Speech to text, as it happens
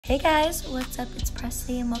Hey guys, what's up? It's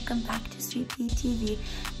Pressley and welcome back to Sweet Pea TV.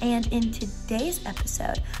 And in today's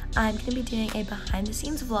episode, I'm going to be doing a behind the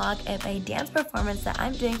scenes vlog of a dance performance that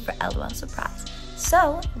I'm doing for LOL Surprise.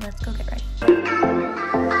 So let's go get ready.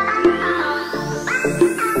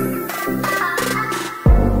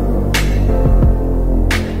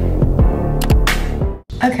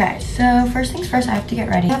 Okay, so first things first, I have to get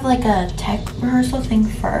ready. I have like a tech rehearsal thing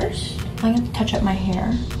first. I'm going to touch up my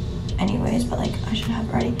hair anyways, but like I should have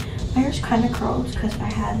it ready. My hair's kind of curled because I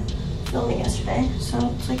had filming yesterday, so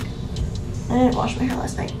it's like I didn't wash my hair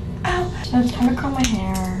last night. Ow! So it's time to curl my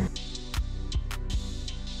hair.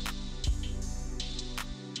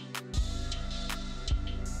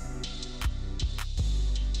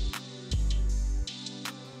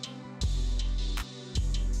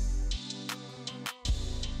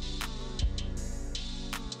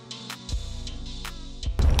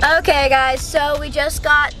 Okay guys, so we just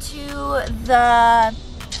got to the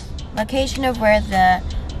location of where the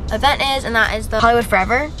event is, and that is the Hollywood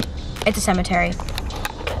Forever. It's a cemetery.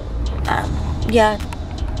 Yeah,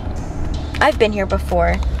 I've been here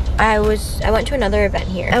before. I went to another event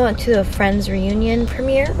here. I went to a Friends reunion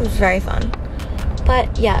premiere. It was very fun.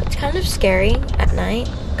 But yeah, it's kind of scary at night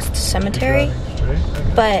because it's a cemetery,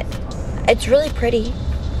 but it's really pretty.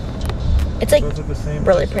 It's like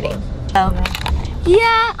really pretty. So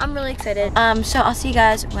yeah, I'm really excited. So I'll see you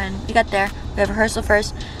guys when we get there. We have rehearsal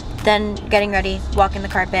first, then getting ready, walking the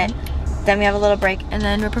carpet, then we have a little break, and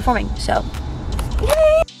then we're performing, so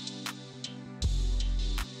yay!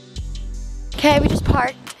 Okay, we just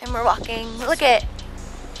parked and we're walking. Look at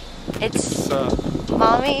it's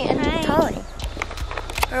Mommy and Tolly.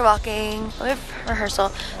 We're walking. We have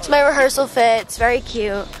rehearsal. It's my rehearsal fit. It's very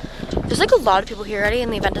cute. There's like a lot of people here already,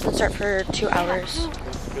 and the event doesn't start for 2 hours.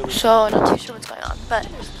 So not too sure what's going on, but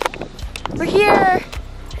we're here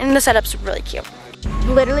and the setup's really cute.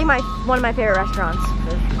 Literally one of my favorite restaurants.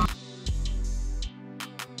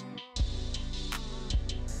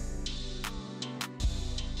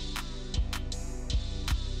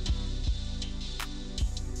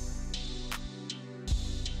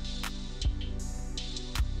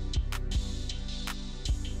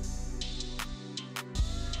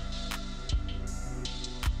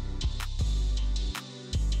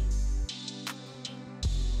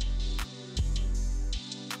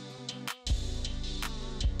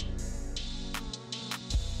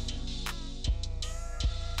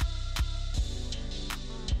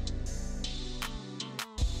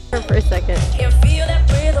 For a second. Can feel that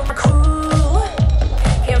rhythm cool.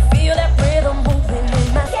 Can feel that rhythm moving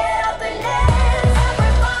in my get up and dance.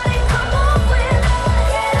 Everybody come on with us.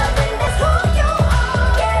 Get up and dance who you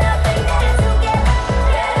are. Get up and dance together.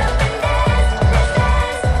 Get up and dance. Let's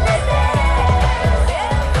dance. Let's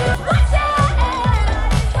dance. Watch out.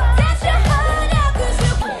 Dance your heart out 'cause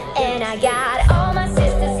you can. And I got all my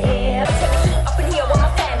sisters here. Up in here with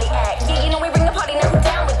my family act. Yeah, you know we bring the party, now we're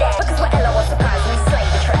down with that. Because we're LOL Surprise.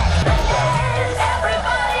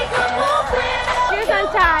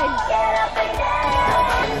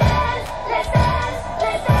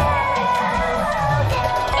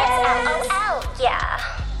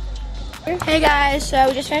 Hey guys, so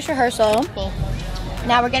we just finished rehearsal. Cool.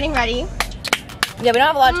 Now we're getting ready. Yeah, we don't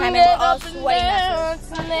have a lot of time and we're all sweaty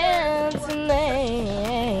messes.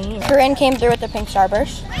 Corinne came through with the pink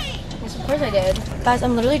starburst. Yes, of course I did. Guys,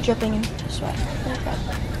 I'm literally dripping in sweat.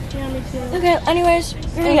 Yeah, me too. Okay, anyways,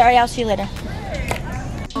 we're gonna get ready. I'll see you later.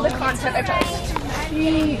 The content I post.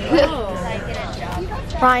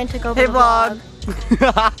 Brian took over the vlog.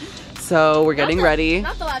 So we're getting ready.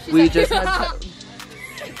 We just had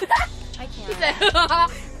I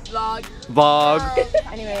can't. Vlog.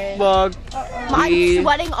 Anyway. Vlog. I'm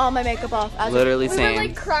sweating all my makeup off. Literally we same. were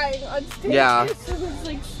like crying on stage. Yeah. So it was,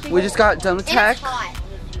 like, We just got done with tech. It's hot.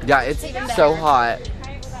 Yeah, it's so hot.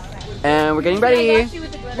 And we're getting ready.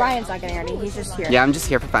 Ryan's not getting ready. He's just here. Yeah, I'm just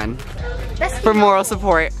here for fun. For moral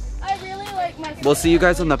support. I really like my We'll see you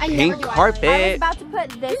guys on the pink carpet. I was about to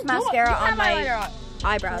put this mascara on my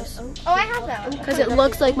eyebrows. Oh, I have that one. Because it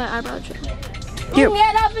looks like my eyebrow trim. Cute.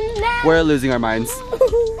 We're losing our minds.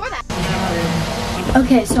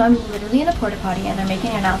 Okay, so I'm literally in a porta potty and they're making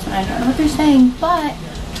an announcement. I don't know what they're saying, but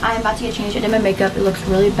I'm about to get changed. I did my makeup. It looks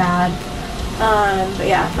really bad. But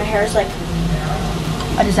yeah, my hair is like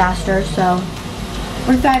a disaster, so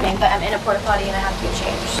we're thriving. But I'm in a porta potty and I have to get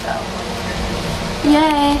changed, so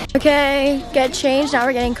yay. Okay, get changed. Now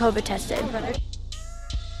we're getting COVID tested.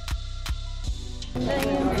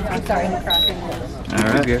 I'm sorry.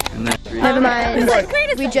 Alright. Never mind.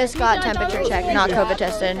 We just got temperature checked, not COVID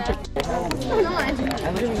tested.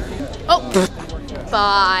 Oh!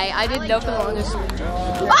 Bye. I didn't know for the longest.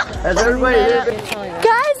 As everybody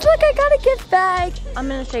Guys, guys, look, I got a gift bag. I'm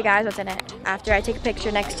gonna show you guys what's in it after I take a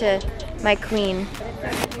picture next to my queen.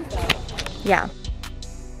 Yeah.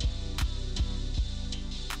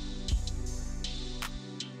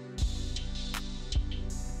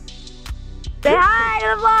 Say hi to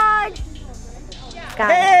the vlog.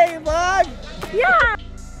 Guys. Hey, vlog. Yeah.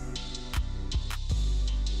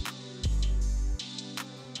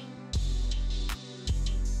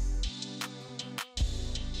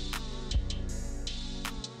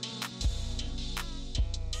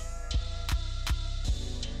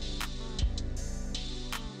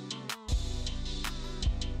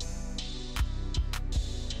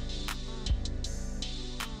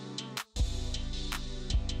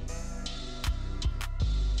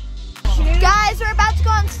 Guys, we're about to go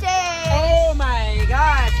on stage. Oh my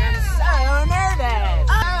gosh, I'm so nervous.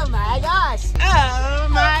 Oh my gosh. Oh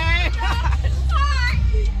my gosh.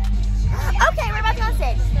 Okay, we're about to go on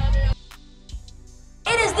stage.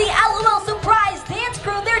 It is the LOL Surprise Dance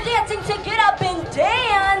Crew. They're dancing to Get Up and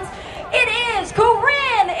Dance. It is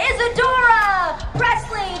Corinne, Isadora,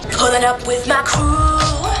 Pressley. Pulling up with my crew.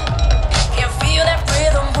 Can feel that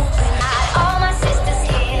rhythm moving. All my sisters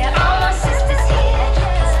here, all my sisters here.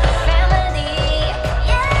 'Cause we're family.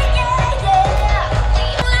 Yeah, yeah, yeah.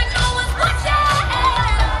 Like no one's watching.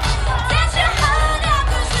 Dance your heart out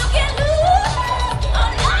 'cause you can lose. Oh,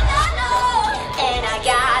 no, no, no. And I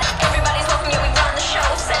got everybody's welcome. Yeah, we run the show.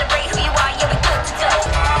 Celebrate who you are. Yeah, we good to go.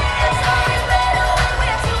 It's always better when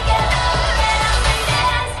we're together. Get up and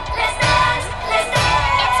dance. Let's dance. Let's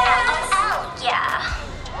dance. It's out, yeah.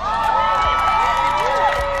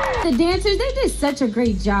 The dancers, they did such a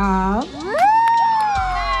great job.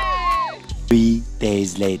 3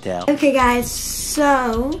 days later. Okay, guys,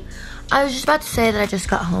 so I was just about to say that I just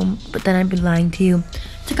got home, but then I'd be lying to you.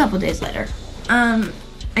 It's a couple days later. I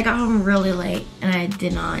got home really late and I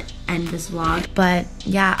did not end this vlog. But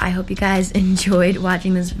yeah, I hope you guys enjoyed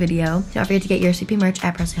watching this video. Don't forget to get your CP merch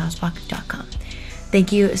at PressleyHosbach.com.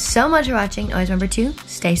 Thank you so much for watching. Always remember to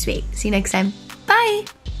stay sweet. See you next time. Bye.